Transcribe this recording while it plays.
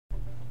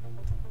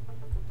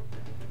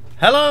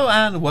Hello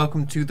and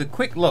welcome to the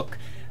quick look.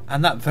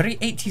 And that very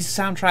 80s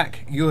soundtrack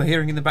you're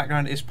hearing in the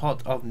background is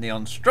part of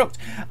Neon Struct.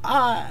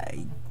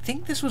 I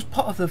think this was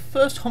part of the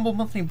first Humble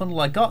Monthly bundle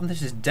I got, and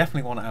this is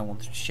definitely one I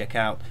wanted to check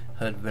out.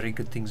 Heard very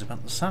good things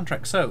about the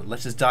soundtrack. So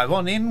let us dive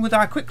on in with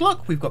our quick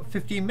look. We've got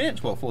 15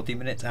 minutes, well 14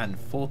 minutes and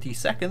 40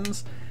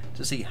 seconds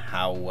to see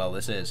how well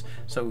this is.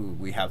 So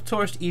we have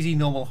Tourist, Easy,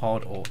 Normal,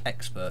 Hard or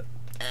Expert.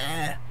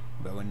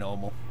 Going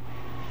normal.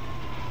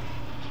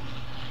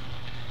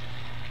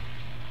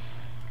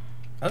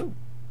 Oh,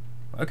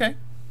 okay.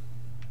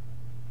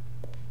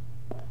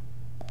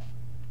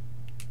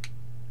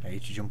 A to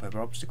jump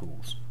over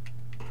obstacles.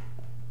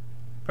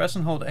 Press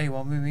and hold A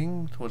while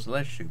moving towards the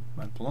ledge to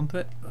mantle onto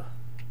it. Ugh.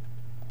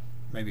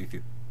 Maybe if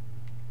you...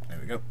 There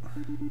we go.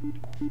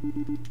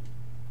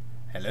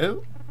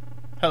 Hello?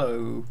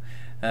 Hello.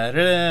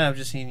 I've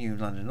just seen you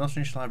land in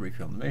Austin. Shall I brief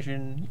you on the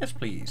mission? Yes,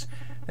 please.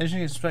 The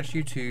engineer expects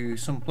you to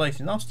some place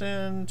in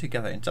Austin to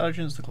gather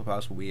intelligence. The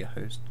clubhouse will be a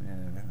host,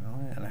 and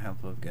a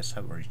handful of guests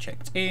have already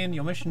checked in.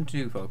 Your mission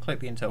to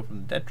collect the intel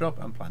from the dead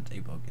drop and plant a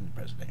bug in the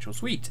presidential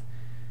suite.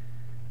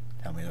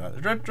 Tell me about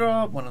the dead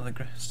drop. One of the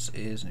guests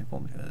is an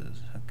informant.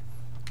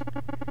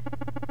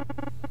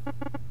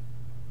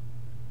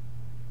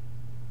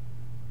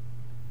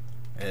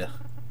 Okay.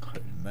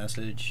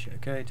 Message.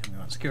 Okay, tell me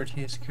about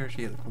security.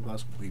 Security at the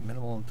clubhouse will be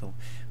minimal until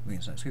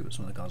meetings next week, but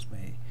some of the guards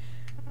may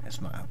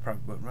estimate how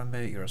private, but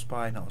remember, you're a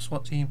spy, not a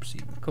SWAT team.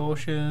 Proceed with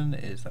caution.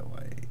 Is that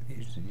why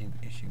you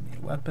issue me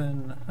a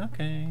weapon?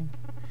 Okay.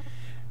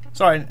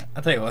 Sorry,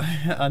 I tell you what,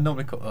 I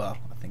normally cut. Well,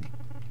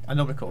 I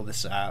normally cut all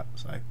this out,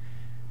 so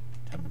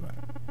tell me about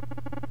it.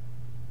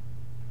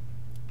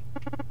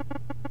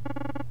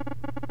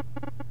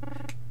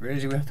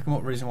 Really, we have to come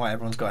up with a reason why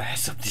everyone's got a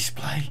heads-up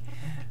display.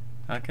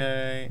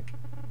 Okay.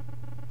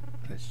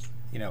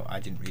 You know, I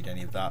didn't read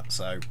any of that,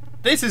 so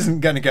this isn't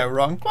going to go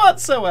wrong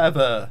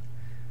whatsoever.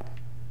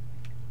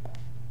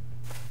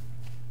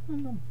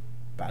 Not a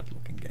bad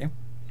looking game.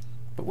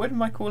 But where did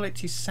my Cool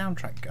 80s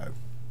soundtrack go?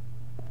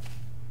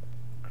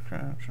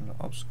 Crouch on the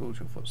obstacles,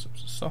 your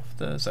footsteps are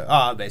softer.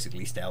 So,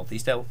 basically stealthy,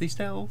 stealthy,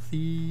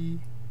 stealthy.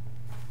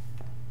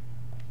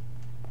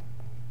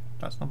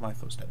 That's not my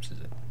footsteps, is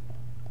it?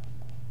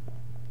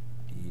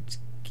 Needs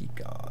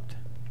keycard.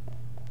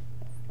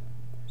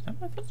 Is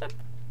that my footstep?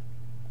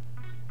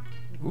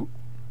 Ooh.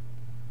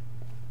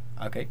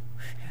 Okay.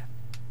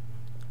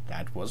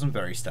 That wasn't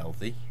very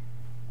stealthy.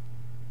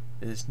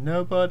 There's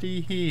nobody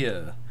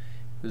here.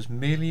 It was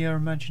merely your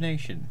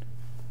imagination.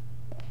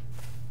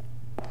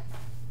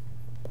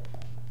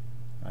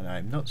 And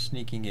I'm not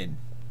sneaking in.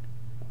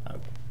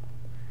 Oh.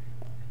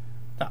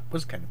 That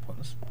was kind of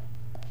pointless.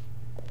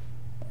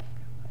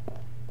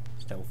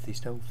 Stealthy,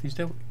 stealthy,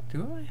 stealthy.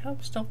 Do I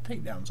have stealth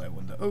takedowns, I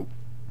wonder? Oh.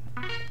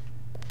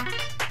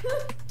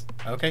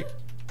 Okay.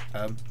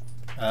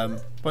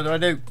 What do I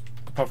do?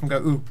 Apart from go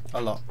ooh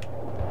a lot.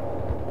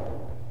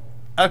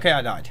 Okay,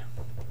 I died.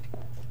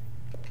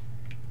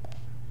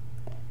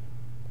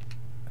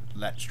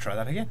 Let's try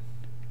that again.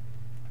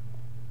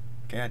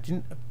 Okay, I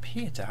didn't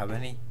appear to have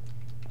any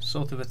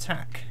sort of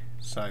attack,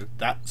 so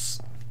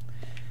that's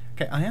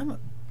okay. I am.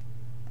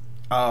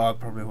 Oh, I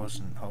probably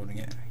wasn't holding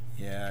it.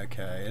 Yeah,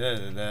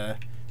 okay.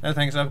 No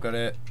thanks, I've got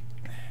it.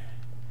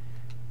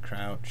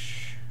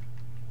 Crouch,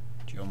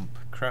 jump,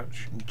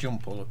 crouch, and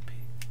jump all up here.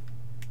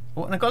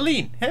 Oh, and I got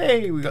lean.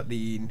 Hey, we got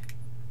lean.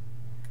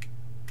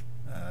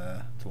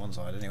 To one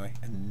side anyway,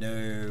 and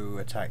no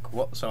attack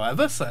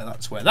whatsoever. So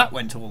that's where that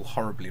went all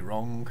horribly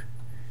wrong.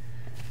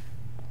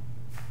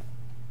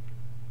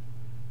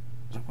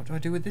 So what do I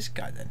do with this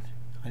guy then?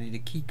 I need a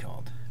key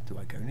card. Do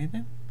I go near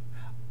them?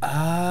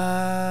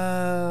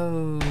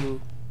 Oh,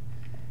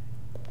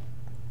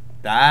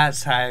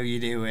 that's how you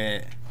do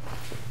it.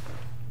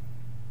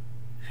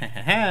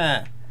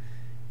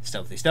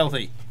 Stealthy,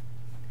 stealthy.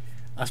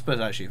 I suppose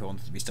actually if I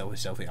wanted to be stealthy,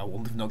 stealthy, I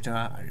wouldn't have knocked him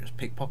out. I just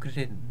pickpocketed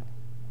him.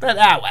 But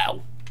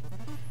well.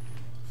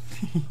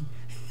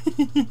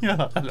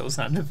 Yeah, a little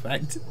sound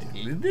effect.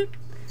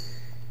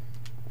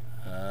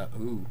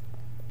 Ooh.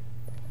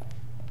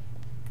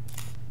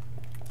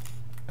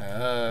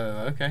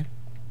 Oh, okay.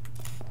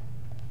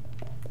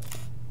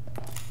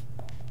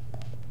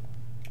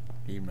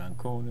 Beam round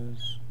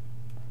corners.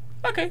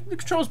 Okay, the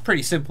control's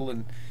pretty simple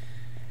and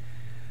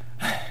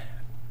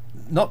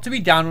not to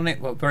be down on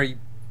it, but very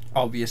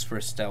obvious for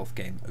a stealth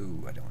game.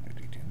 Ooh, I don't want to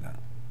be doing that.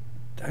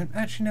 Don't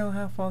actually know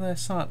how far their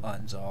sight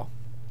lines are.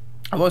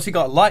 I've also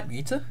got a light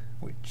meter,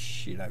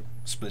 which, you know,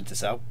 Splinter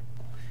Cell.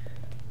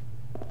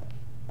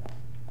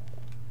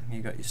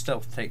 You got your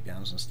stealth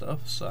takedowns and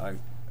stuff, so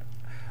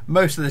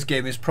most of this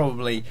game is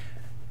probably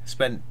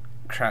spent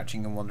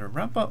crouching and wandering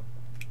around, but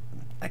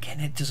again,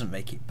 it doesn't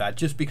make it bad.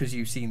 Just because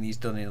you've seen these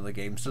done in other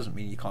games doesn't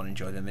mean you can't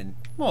enjoy them in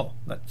more.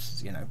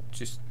 That's, you know,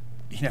 just,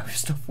 you know, if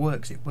stuff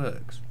works, it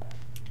works.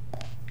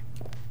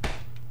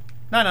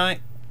 Night night.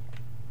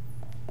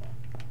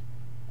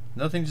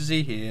 Nothing to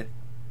see here.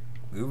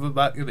 Move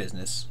about your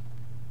business.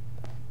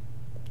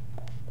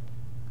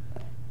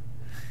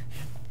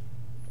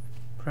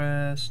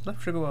 Press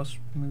left trigger whilst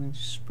moving to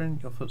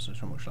sprint. Your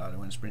footsteps are much louder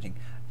when sprinting.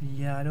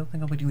 Yeah, I don't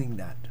think I'll be doing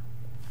that.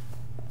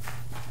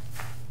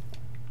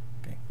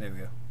 Okay, there we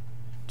go.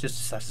 Just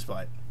to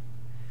satisfy it.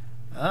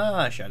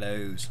 Ah,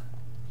 shadows.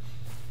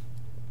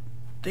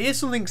 There is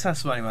something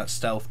satisfying about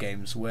stealth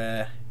games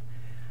where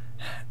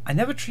I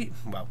never treat...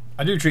 Well,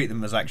 I do treat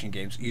them as action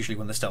games, usually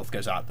when the stealth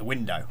goes out the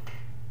window.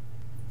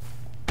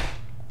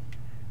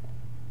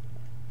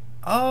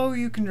 Oh,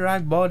 you can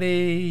drag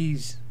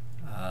bodies.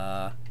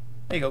 There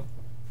you go.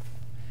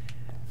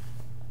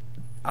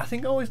 I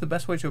think always the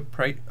best way to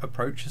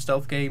approach a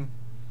stealth game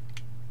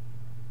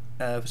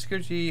for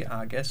security,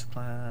 I guess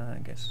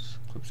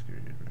club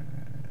security.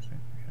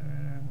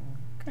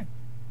 Okay,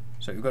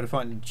 so we've got to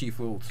find Chief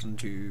Wilson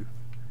to.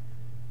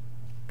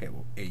 Okay,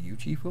 well, are you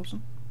Chief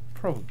Wilson?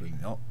 Probably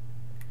not.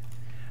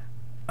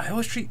 I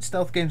always treat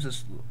stealth games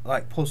as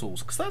like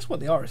puzzles because that's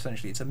what they are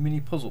essentially. It's a mini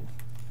puzzle.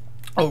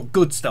 Oh,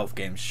 good stealth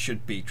games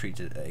should be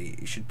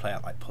treated. Should play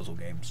out like puzzle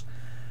games,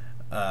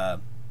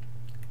 and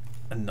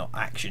not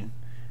action.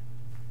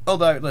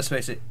 Although, let's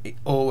face it, it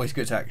always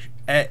goes action.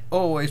 It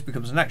always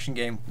becomes an action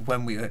game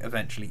when we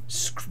eventually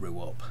screw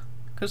up,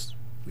 because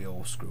we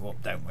all screw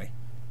up, don't we?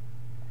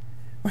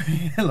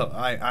 Look,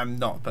 I'm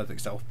not a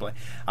perfect stealth player,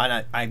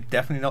 and I'm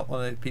definitely not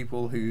one of the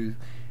people who,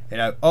 you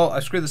know, oh, I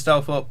screwed the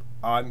stealth up,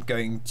 I'm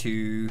going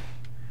to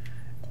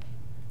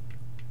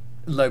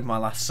load my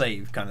last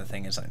save kind of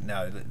thing. It's like,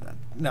 no,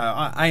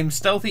 I'm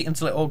stealthy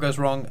until it all goes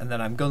wrong, and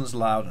then I'm guns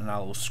loud and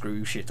I'll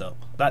screw shit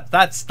up.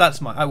 That's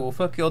my, I will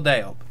fuck your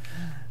day up.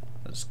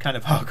 That's kind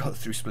of how I got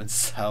through Splinter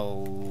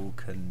Cell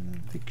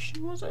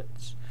Conviction, was it?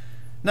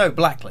 No,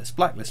 Blacklist.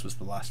 Blacklist was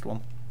the last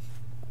one.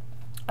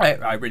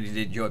 I really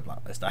did enjoy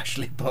Blacklist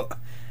actually, but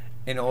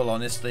in all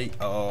honesty,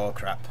 oh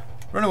crap.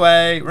 Run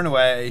away, run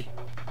away.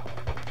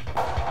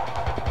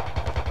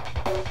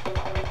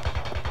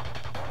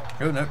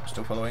 Oh no,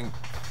 still following.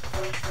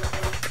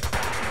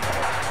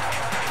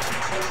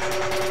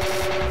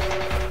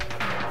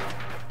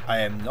 I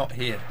am not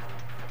here.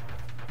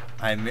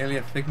 I am merely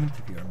a figment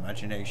of your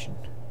imagination.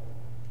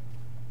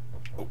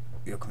 Oh,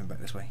 you're coming back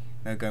this way.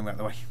 No, going back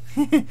the way.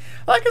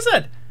 Like I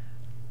said,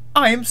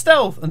 I am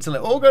stealth until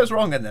it all goes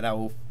wrong, and then I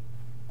will...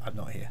 I'm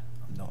not here.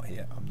 I'm not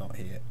here. I'm not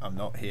here. I'm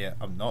not here.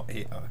 I'm not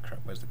here. Oh crap,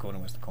 where's the corner?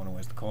 Where's the corner?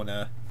 Where's the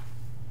corner?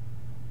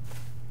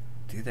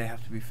 Do they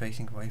have to be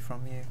facing away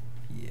from you?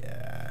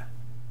 Yeah.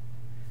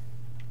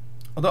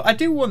 Although I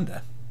do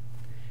wonder...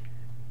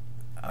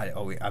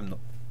 I'm not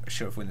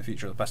sure if we're in the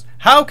future or the past.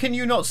 How can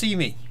you not see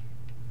me?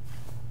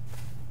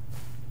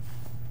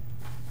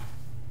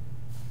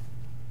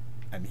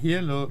 I'm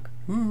here, look.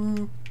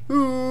 Ooh,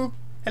 ooh.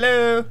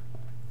 Hello.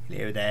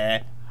 Hello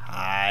there.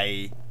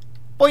 Hi.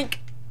 Boink.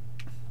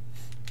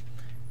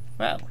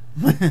 Well.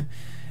 Like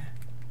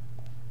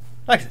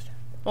I said,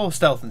 all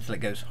stealth until it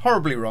goes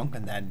horribly wrong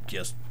and then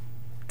just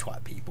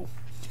twat people.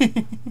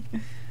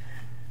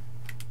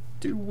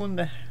 Do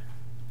wonder.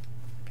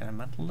 Can I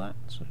mantle that?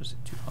 Or is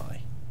it too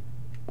high?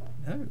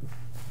 No.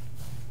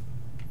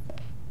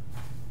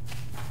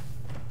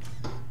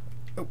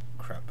 Oh,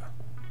 crap.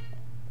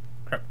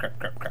 Crap, crap,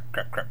 crap, crap,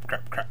 crap, crap,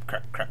 crap, crap,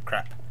 crap, crap,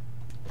 crap.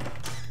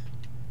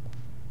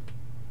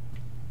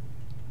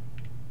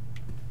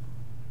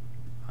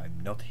 I'm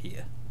not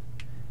here.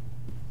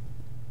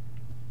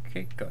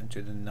 Okay, got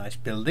into the nice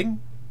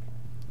building.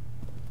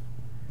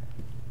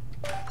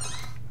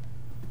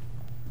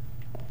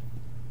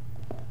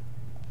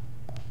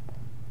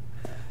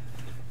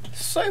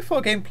 So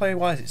far,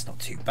 gameplay-wise, it's not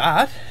too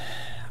bad.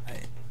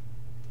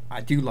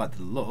 I do like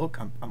the look.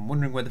 I'm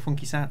wondering where the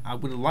funky sound... I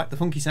would have liked the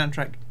funky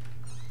soundtrack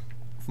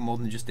for more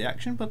than just the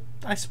action, but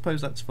I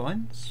suppose that's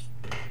fine.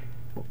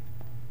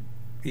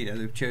 You know,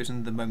 they've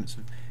chosen the moments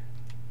of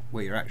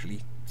where you're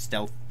actually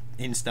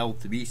in stealth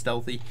to be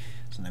stealthy,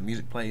 so no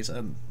music plays.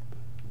 I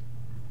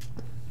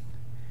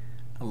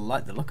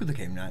like the look of the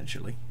game now,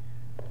 actually.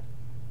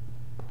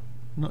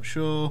 I'm not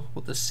sure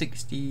what the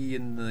 60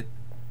 and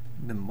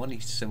the money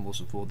symbols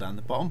are for down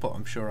the bottom, but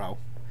I'm sure I'll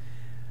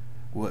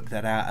work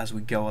that out as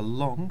we go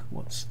along.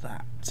 What's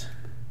that?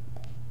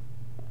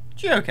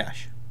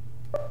 Geocache.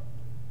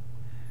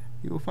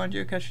 You will find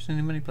geocaches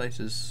in many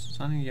places.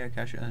 Signing a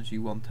geocache earns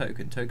you 1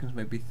 token. Tokens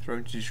may be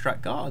thrown to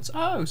distract guards.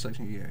 Oh,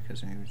 selecting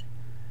geocache.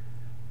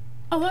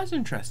 Oh, that's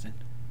interesting.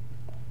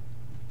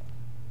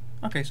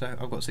 Okay, so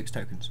I've got 6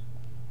 tokens.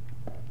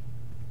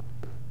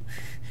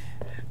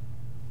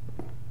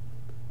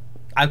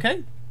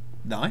 Okay,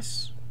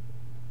 nice.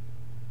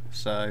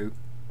 So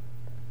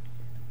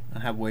I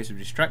have ways of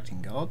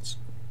distracting guards.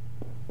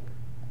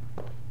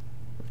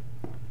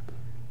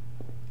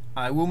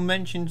 I will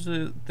mention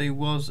that there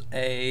was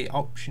a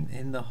option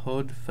in the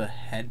HUD for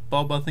head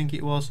bob, I think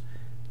it was.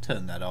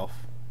 Turn that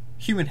off.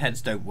 Human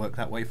heads don't work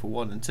that way, for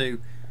 1, and 2,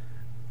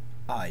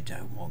 I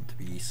don't want to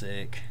be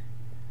sick.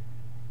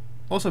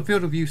 Also,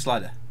 field of view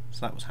slider,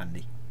 so that was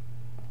handy.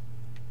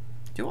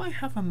 Do I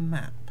have a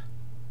map?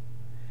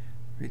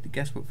 Read the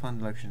guest book, find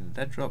the location of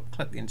the dead drop,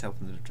 collect the intel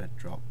from the dead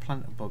drop,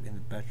 plant a bug in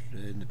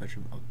the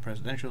bedroom of the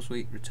presidential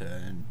suite,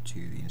 return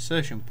to the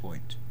insertion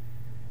point.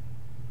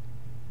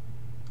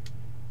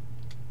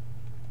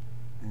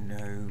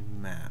 No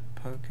map.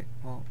 Okay,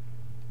 well,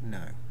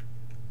 no.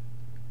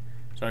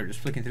 Sorry, just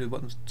flicking through the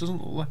buttons.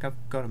 Doesn't look like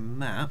I've got a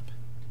map.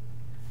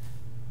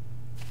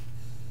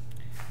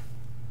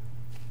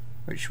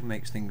 Which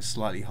makes things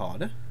slightly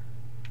harder.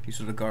 You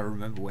sort of got to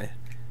remember your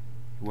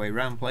way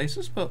around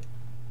places, but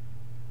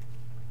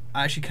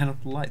I actually kind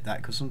of like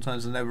that, because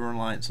sometimes the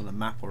over-reliance on a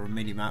map or a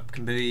mini-map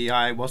can be,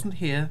 I wasn't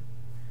here.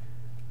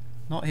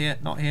 Not here,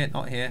 not here,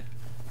 not here.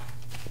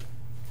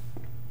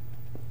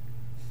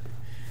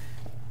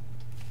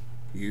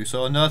 You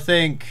saw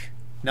nothing!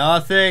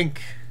 Nothing!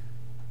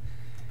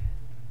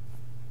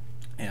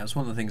 Yeah, that's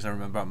one of the things I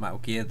remember about Metal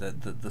Gear,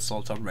 that the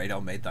Assault on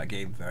Radar made that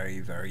game very,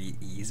 very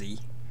easy.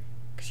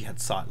 Because you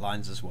had sight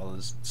lines as well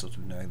as sort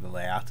of knowing the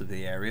layout of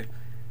the area.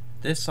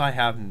 This, I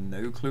have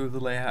no clue of the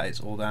layout. It's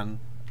all down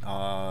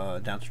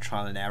to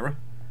trial and error,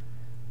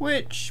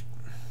 which,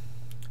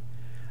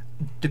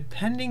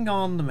 depending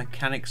on the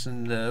mechanics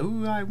and the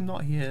ooh, I'm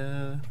not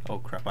here. Oh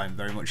crap! I'm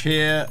very much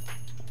here.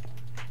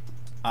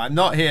 I'm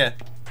not here.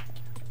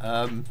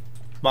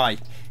 Bye.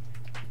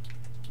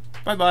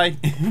 Bye bye.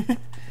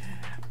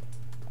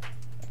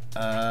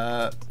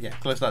 Yeah,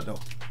 close that door.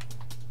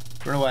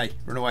 Run away,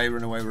 run away,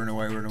 run away, run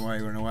away, run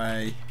away, run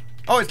away.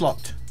 Oh, it's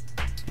locked.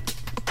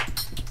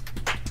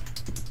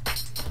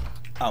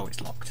 Oh,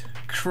 it's locked.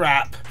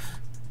 Crap.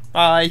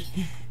 Bye.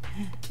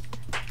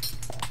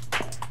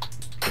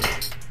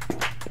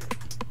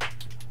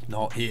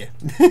 Not here.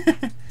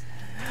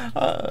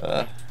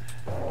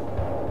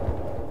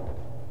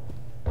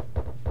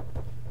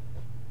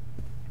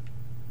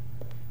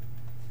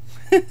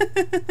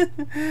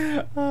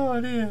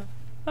 Oh dear.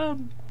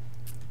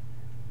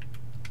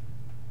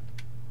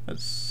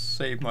 Let's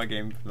save my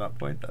game from that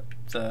point.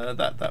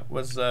 That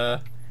was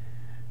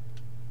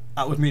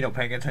me not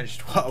paying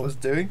attention to what I was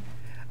doing.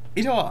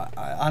 You know what?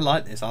 I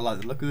like this. I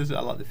like the look of this. I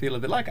like the feel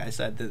of it. Like I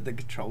said, the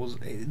controls.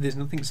 There's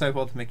nothing so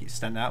far to make it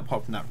stand out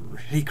apart from that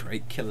really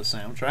great killer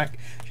soundtrack.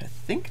 Which I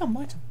think I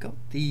might have got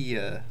the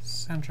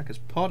soundtrack as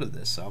part of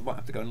this, so I might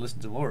have to go and listen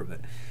to more of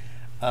it.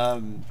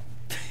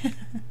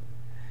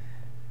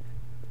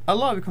 A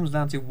lot of it comes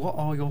down to, what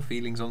are your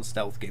feelings on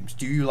stealth games?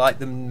 Do you like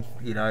them?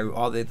 You know,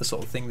 are they the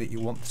sort of thing that you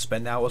want to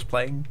spend hours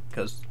playing?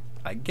 Because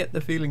I get the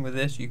feeling with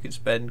this, you could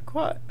spend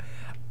quite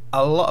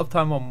a lot of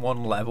time on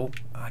one level.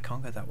 I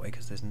can't go that way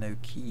because there's no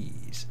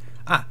keys.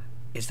 Ah,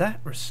 is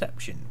that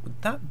reception? Would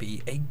that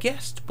be a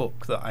guest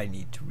book that I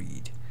need to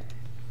read?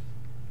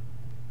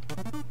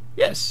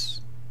 Yes.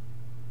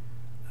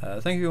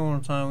 Thank you all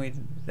the time. We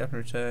definitely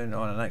returned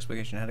on an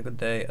expedition. Had a good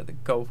day at the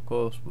golf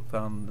course. We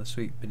found the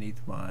suite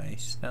beneath my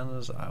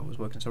standards. I was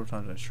working several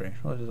times on strange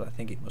noises. I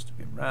think it must have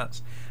been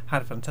rats.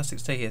 Had a fantastic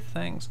stay here.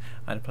 Thanks.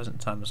 I had a pleasant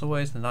time as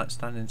always. The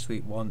nightstand in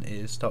suite 1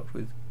 is stocked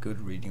with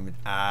good reading. With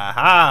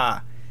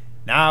aha!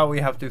 Now we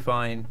have to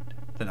find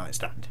the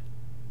nightstand.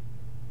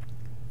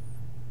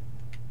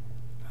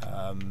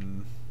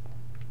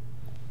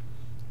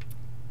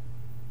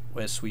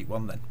 Where's suite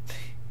 1 then?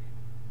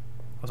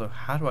 Also,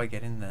 how do I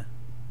get in there?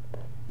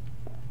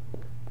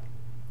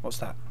 What's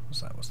that?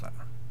 What's that? What's that?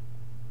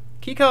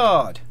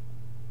 Keycard!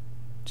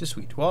 To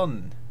suite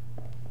 1.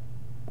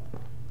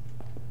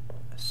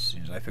 As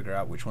soon as I figure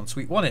out which one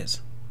suite 1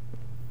 is.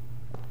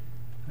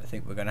 I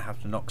think we're going to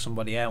have to knock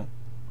somebody out.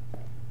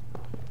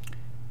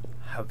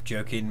 Have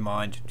joke in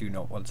mind, do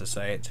not want to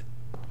say it.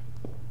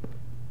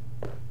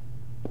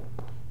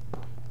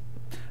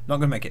 Not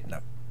going to make it, no.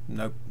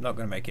 Nope, not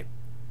going to make it.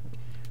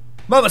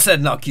 Mama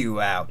said knock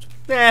you out.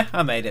 Yeah,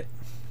 I made it.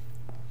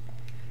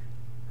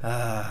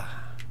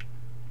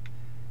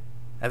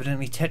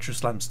 Evidently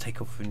Tetris lamps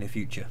take off in the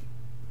future.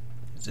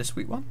 Is this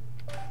suite 1?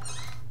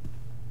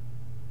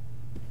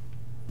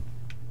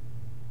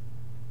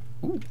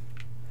 Ooh.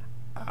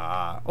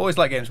 Always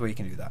like games where you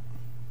can do that.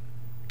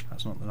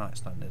 That's not the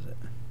nightstand, is it?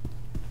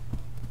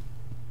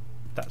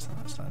 That's the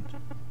nightstand.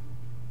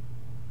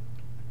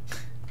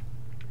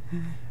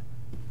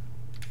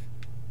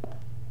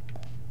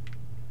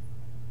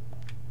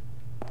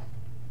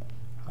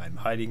 I'm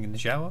hiding in the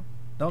shower.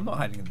 No, I'm not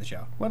hiding in the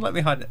shower. Won't let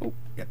me hide it. Oh,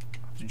 yeah,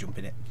 I have to jump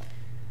in it.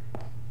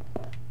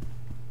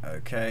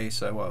 Okay,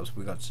 so what else have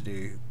we got to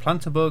do?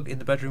 Plant a bug in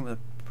the bedroom with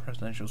a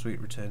presidential suite.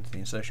 Return to the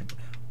insertion.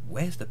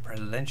 Where's the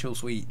presidential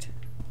suite?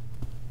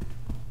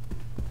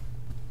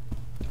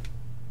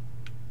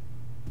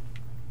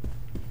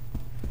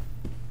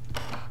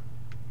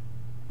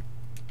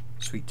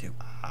 Suite 2.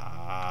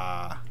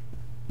 Ah.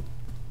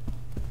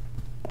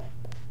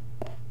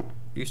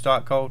 You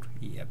start cold?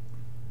 Yep.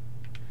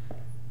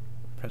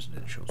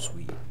 Presidential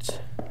suite.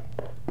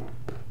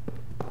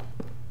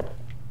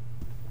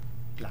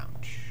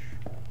 Lounge.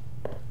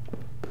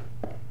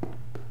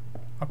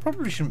 I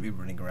probably shouldn't be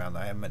running around.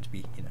 I am meant to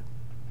be, you know,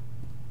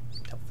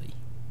 stealthy.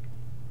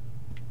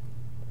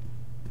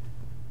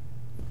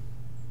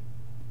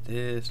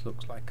 This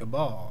looks like a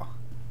bar.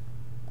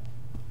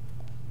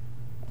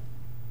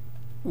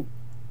 Ooh,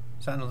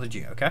 is that another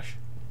geocache?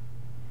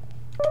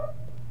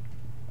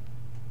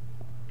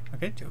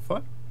 Okay, 2 of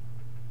 5.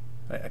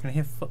 Wait, I can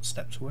hear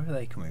footsteps. Where are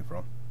they coming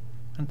from?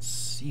 I can't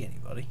see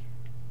anybody.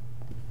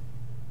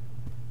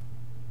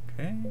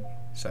 Okay,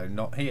 so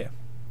not here.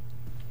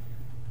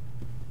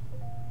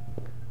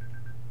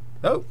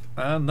 Oh,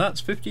 and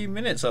that's 15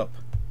 minutes up.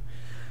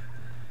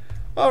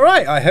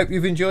 Alright, I hope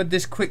you've enjoyed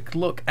this quick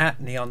look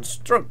at Neon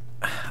Struct.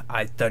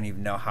 I don't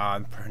even know how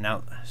I'm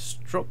pronounced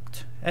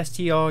Struct.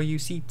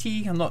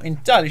 S-T-R-U-C-T. I'm not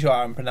entirely sure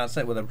how I'm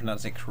pronouncing it, whether I'm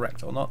pronouncing it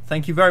correct or not.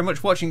 Thank you very much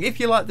for watching. If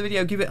you liked the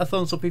video, give it a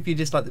thumbs up. If you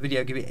dislike the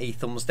video, give it a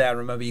thumbs down.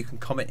 Remember, you can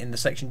comment in the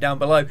section down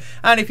below.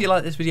 And if you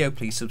like this video,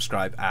 please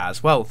subscribe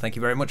as well. Thank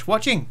you very much for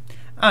watching,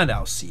 and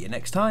I'll see you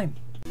next time.